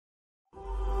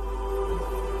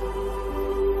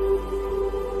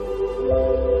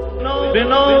به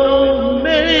نام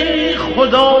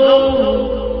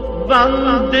خداوند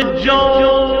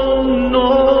جان و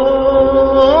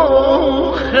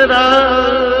خرد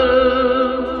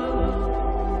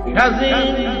کز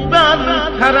این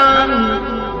برتر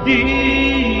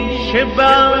اندیشه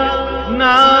بر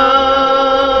نگذرد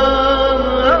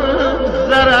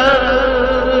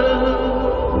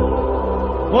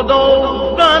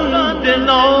خداوند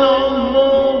نام و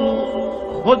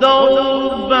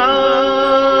خداوند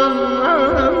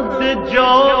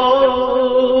جان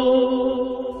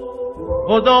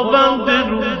خداوند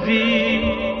روزی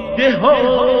ده و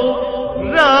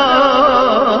رهنما.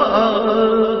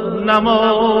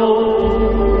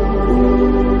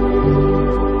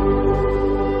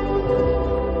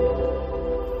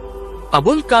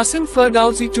 Abul-Qasim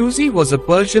Ferdowsi was a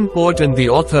Persian poet and the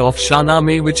author of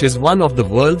Shahnameh, which is one of the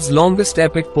world's longest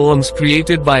epic poems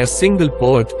created by a single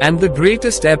poet and the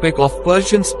greatest epic of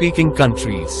Persian-speaking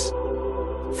countries.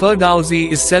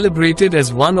 Ferdowsi is celebrated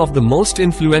as one of the most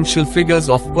influential figures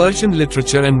of Persian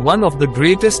literature and one of the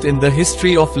greatest in the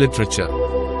history of literature.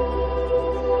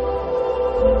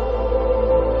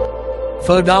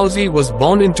 Ferdowsi was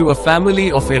born into a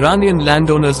family of Iranian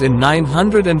landowners in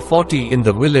 940 in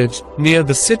the village, near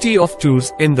the city of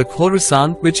Tuz, in the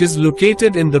Khorasan, which is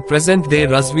located in the present-day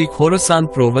Razvi Khorasan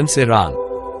province, Iran.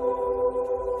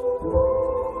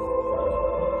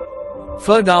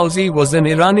 Ferdowsi was an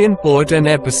Iranian poet and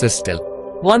epistolist.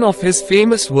 One of his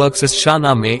famous works is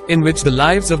Shahnameh, in which the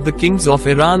lives of the kings of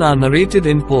Iran are narrated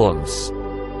in poems.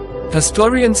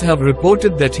 Historians have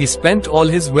reported that he spent all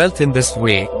his wealth in this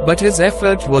way, but his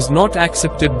effort was not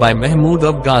accepted by Mahmud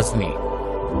of Ghazni.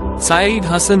 Saeed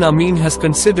Hassan Amin has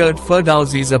considered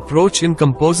Ferdowsi's approach in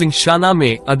composing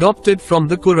Shahnameh adopted from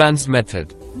the Quran's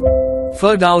method.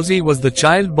 Ferdowsi was the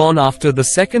child born after the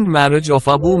second marriage of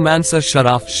Abu Mansur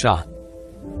Sharaf Shah.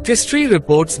 History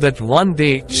reports that one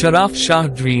day, Sharaf Shah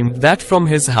dreamed that from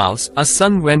his house, a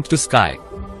son went to sky.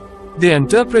 They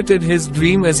interpreted his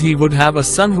dream as he would have a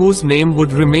son whose name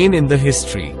would remain in the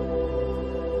history.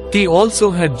 He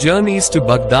also had journeys to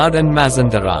Baghdad and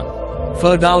Mazandaran.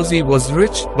 Ferdowsi was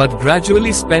rich, but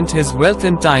gradually spent his wealth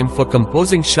and time for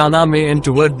composing Shahnameh, and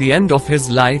toward the end of his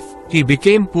life, he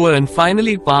became poor and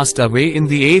finally passed away in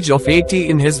the age of 80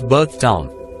 in his birth town.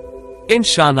 In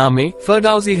Shahnameh,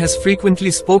 Ferdowsi has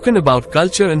frequently spoken about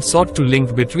culture and sought to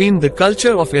link between the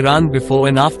culture of Iran before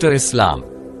and after Islam.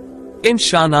 In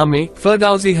Shahnameh,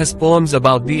 Ferdowsi has poems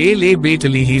about the Ahl Bayt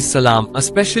alayhi salam,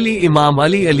 especially Imam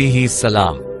Ali alayhi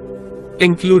salam,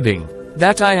 including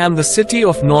that I am the city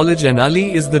of knowledge and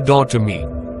Ali is the door to me.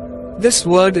 This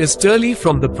word is Turli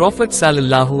from the Prophet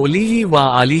sallallahu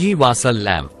alaihi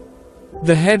wasallam.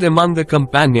 The head among the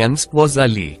companions was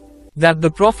Ali. That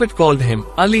the Prophet called him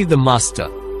Ali the Master.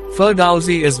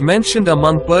 Ferdowsi is mentioned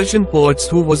among Persian poets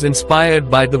who was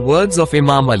inspired by the words of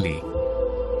Imam Ali.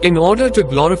 In order to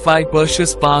glorify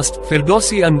Persia's past,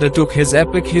 Ferdowsi undertook his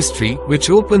epic history, which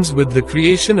opens with the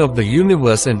creation of the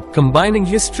universe and, combining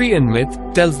history and myth,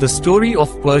 tells the story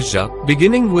of Persia,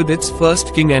 beginning with its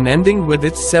first king and ending with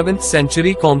its 7th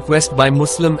century conquest by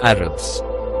Muslim Arabs.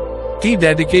 He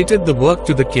dedicated the work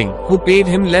to the king, who paid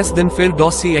him less than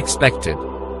Ferdowsi expected.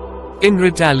 In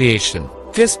retaliation,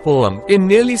 his poem, in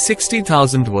nearly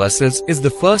 60,000 verses, is the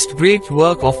first great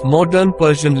work of modern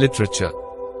Persian literature.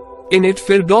 In it,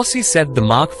 Ferdowsi set the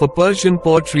mark for Persian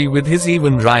poetry with his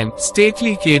even rhyme,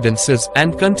 stately cadences,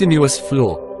 and continuous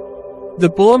flow. The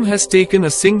poem has taken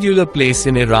a singular place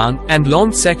in Iran, and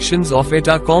long sections of it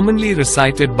are commonly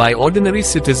recited by ordinary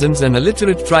citizens and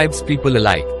illiterate tribespeople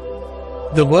alike.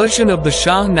 The version of the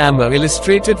Shahnameh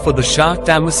illustrated for the Shah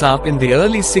Tahmasp in the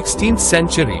early 16th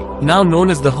century, now known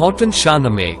as the Hotan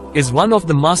Shahnameh, is one of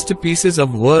the masterpieces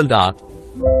of world art.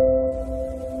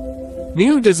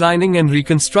 New designing and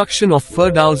reconstruction of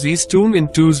Ferdowsi's tomb in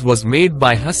Tuz was made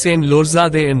by Hussein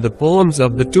Lorzadeh, and the poems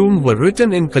of the tomb were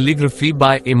written in calligraphy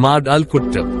by Imad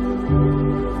al-Qutb.